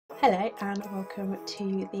Hello and welcome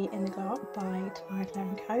to The Inner Glow by Tamara Claire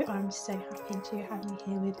and Co. I'm so happy to have you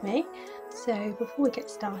here with me. So before we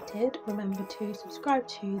get started, remember to subscribe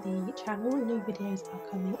to the channel. New videos are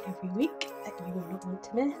coming every week that you will not want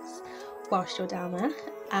to miss whilst you're down there.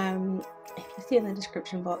 If you see in the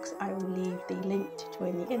description box, I will leave the link to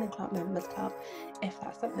join the Inner Club Members Club if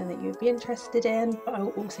that's something that you'd be interested in. But I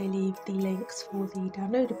will also leave the links for the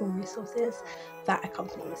downloadable resources that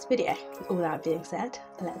accompany this video. With all that being said,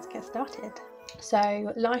 let's get started.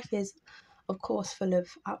 So life is of course full of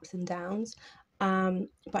ups and downs, but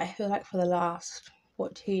I feel like for the last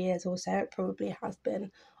 2 years or so it probably has been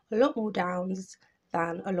a lot more downs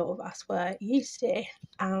than a lot of us were used to.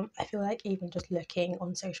 I feel like even just looking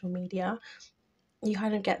on social media, you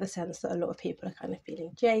kind of get the sense that a lot of people are kind of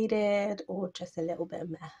feeling jaded or just a little bit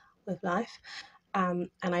meh with life. And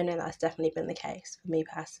I know that's definitely been the case for me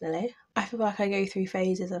personally. I feel like I go through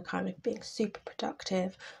phases of kind of being super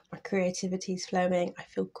productive, my creativity's flowing, I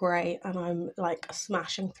feel great, and I'm like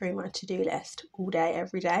smashing through my to-do list all day,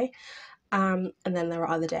 every day. And then there are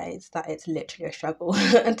other days that it's literally a struggle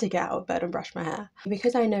to get out of bed and brush my hair.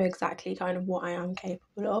 Because I know exactly kind of what I am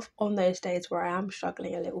capable of, on those days where I am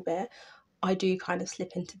struggling a little bit, I do kind of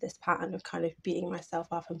slip into this pattern of kind of beating myself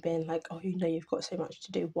up and being like, oh, you know, you've got so much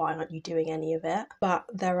to do, why aren't you doing any of it? But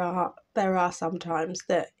there are some times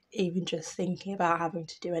that even just thinking about having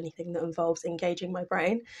to do anything that involves engaging my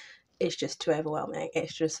brain, it's just too overwhelming.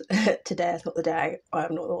 It's just today is not the day, I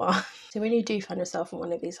am not the one. So when you do find yourself in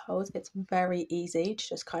one of these holes, it's very easy to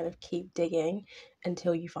just kind of keep digging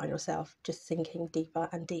until you find yourself just sinking deeper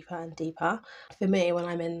and deeper and deeper. For me, when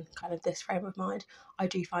I'm in kind of this frame of mind, I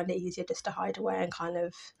do find it easier just to hide away and kind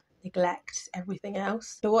of neglect everything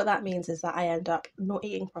else. So what that means is that I end up not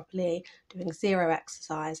eating properly, doing zero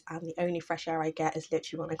exercise, and the only fresh air I get is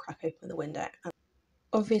literally when I crack open the window.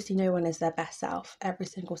 Obviously, no one is their best self every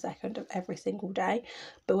single second of every single day,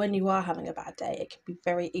 but when you are having a bad day, it can be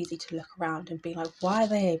very easy to look around and be like, why are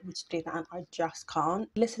they able to do that and I just can't?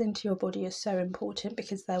 Listening to your body is so important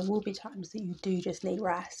because there will be times that you do just need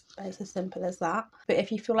rest, but it's as simple as that. But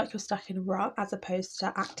if you feel like you're stuck in a rut as opposed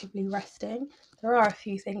to actively resting, there are a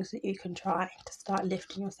few things that you can try to start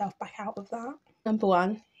lifting yourself back out of that. Number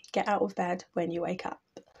one, get out of bed when you wake up.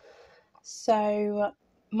 So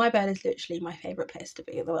my bed is literally my favourite place to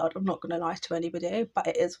be in the world. I'm not going to lie to anybody, but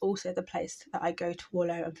it is also the place that I go to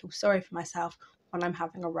wallow and feel sorry for myself when I'm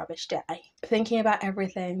having a rubbish day. Thinking about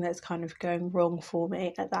everything that's kind of going wrong for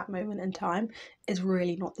me at that moment in time is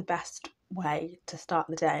really not the best way to start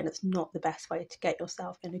the day, and it's not the best way to get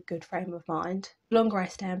yourself in a good frame of mind. The longer I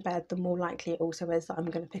stay in bed, the more likely it also is that I'm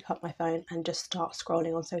going to pick up my phone and just start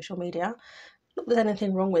scrolling on social media. Not that there's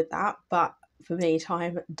anything wrong with that, but for me,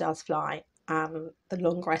 time does fly. The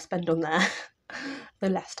longer I spend on there, the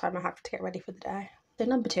less time I have to get ready for the day. So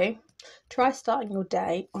number two, try starting your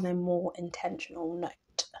day on a more intentional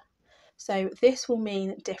note. So this will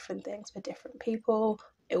mean different things for different people.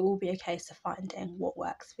 It will be a case of finding what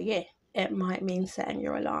works for you. It might mean setting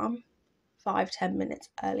your alarm 5-10 minutes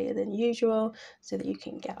earlier than usual so that you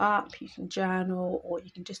can get up, you can journal, or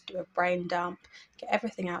you can just do a brain dump, get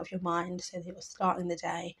everything out of your mind so that you're starting the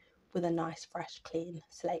day with a nice fresh clean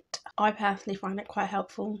slate. I personally find it quite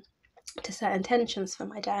helpful to set intentions for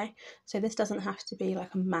my day, so this doesn't have to be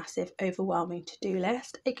like a massive overwhelming to-do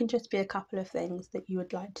list. It can just be a couple of things that you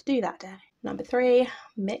would like to do that day. Number three,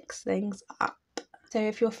 mix things up. So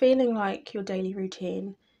if you're feeling like your daily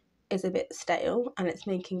routine is a bit stale and it's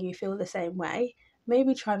making you feel the same way,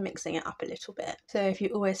 maybe try mixing it up a little bit. So if you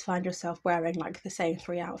always find yourself wearing like the same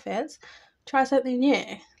 3 outfits, try something new.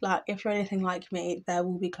 Like if you're anything like me, there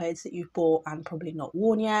will be clothes that you've bought and probably not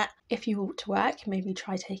worn yet. If you walk to work, maybe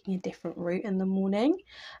try taking a different route in the morning.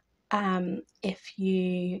 If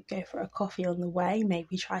you go for a coffee on the way,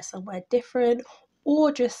 maybe try somewhere different,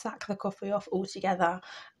 or just sack the coffee off altogether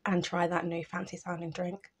and try that new fancy sounding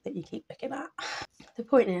drink that you keep looking at. The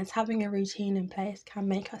point is, having a routine in place can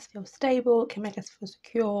make us feel stable, can make us feel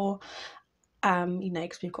secure,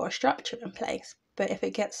 because we've got a structure in place. But if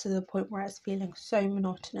it gets to the point where it's feeling so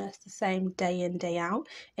monotonous, the same day in, day out,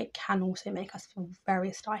 it can also make us feel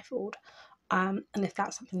very stifled. And if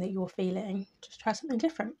that's something that you're feeling, just try something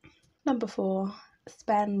different. Number four,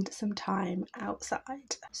 spend some time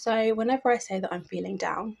outside. So whenever I say that I'm feeling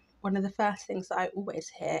down, one of the first things that I always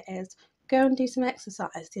hear is, go and do some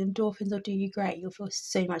exercise. The endorphins will do you great. You'll feel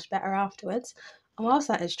so much better afterwards. And whilst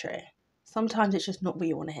that is true, sometimes it's just not what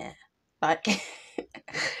you want to hear. Like,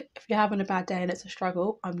 if you're having a bad day and it's a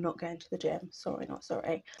struggle, I'm not going to the gym. Sorry, not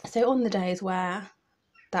sorry. So on the days where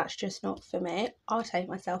that's just not for me, I'll take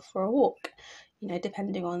myself for a walk.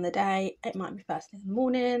 Depending on the day, it might be first thing in the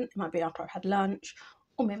morning, it might be after I've had lunch,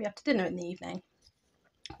 or maybe after dinner in the evening.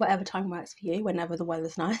 Whatever time works for you, whenever the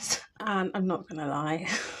weather's nice. And I'm not gonna lie,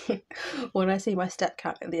 when I see my step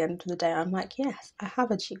count at the end of the day, I'm like, yes, I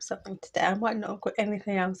have achieved something today. I might not have got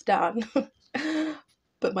anything else done,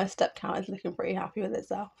 but my step count is looking pretty happy with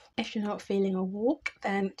itself. If you're not feeling a walk,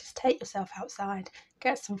 then just take yourself outside,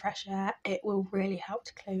 get some fresh air. It will really help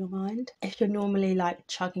to clear your mind. If you're normally like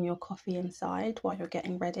chugging your coffee inside while you're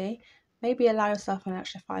getting ready, maybe allow yourself an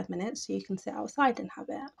extra 5 minutes so you can sit outside and have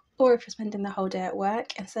it. Or if you're spending the whole day at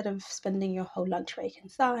work, instead of spending your whole lunch break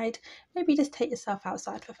inside, maybe just take yourself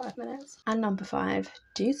outside for 5 minutes. And number 5,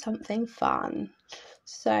 do something fun.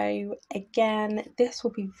 So again, this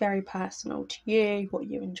will be very personal to you, what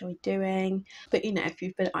you enjoy doing. But you know, if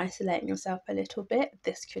you've been isolating yourself a little bit,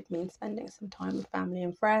 this could mean spending some time with family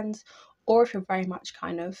and friends. Or if you're very much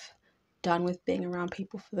kind of done with being around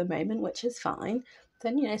people for the moment, which is fine,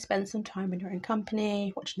 then you know, spend some time in your own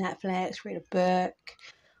company, watch Netflix, read a book,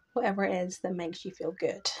 whatever it is that makes you feel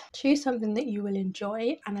good. Choose something that you will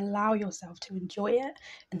enjoy and allow yourself to enjoy it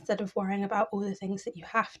instead of worrying about all the things that you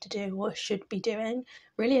have to do or should be doing.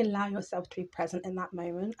 Really allow yourself to be present in that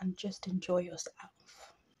moment and just enjoy yourself.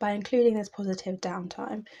 By including this positive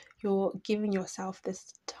downtime, you're giving yourself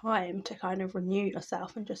this time to kind of renew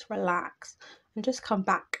yourself and just relax and just come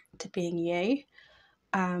back to being you.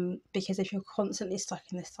 Because if you're constantly stuck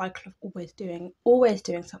in this cycle of always doing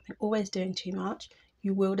something, always doing too much,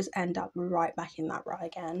 you will just end up right back in that rut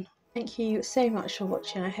again. Thank you so much for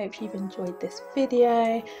watching. I hope you've enjoyed this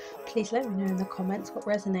video. Please let me know in the comments what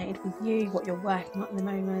resonated with you, what you're working on at the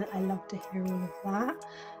moment. I love to hear all of that.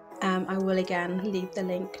 I will again leave the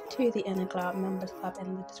link to the Inner Glow Members Club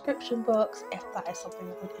in the description box if that is something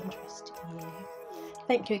that would interest you.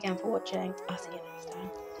 Thank you again for watching. I'll see you next time.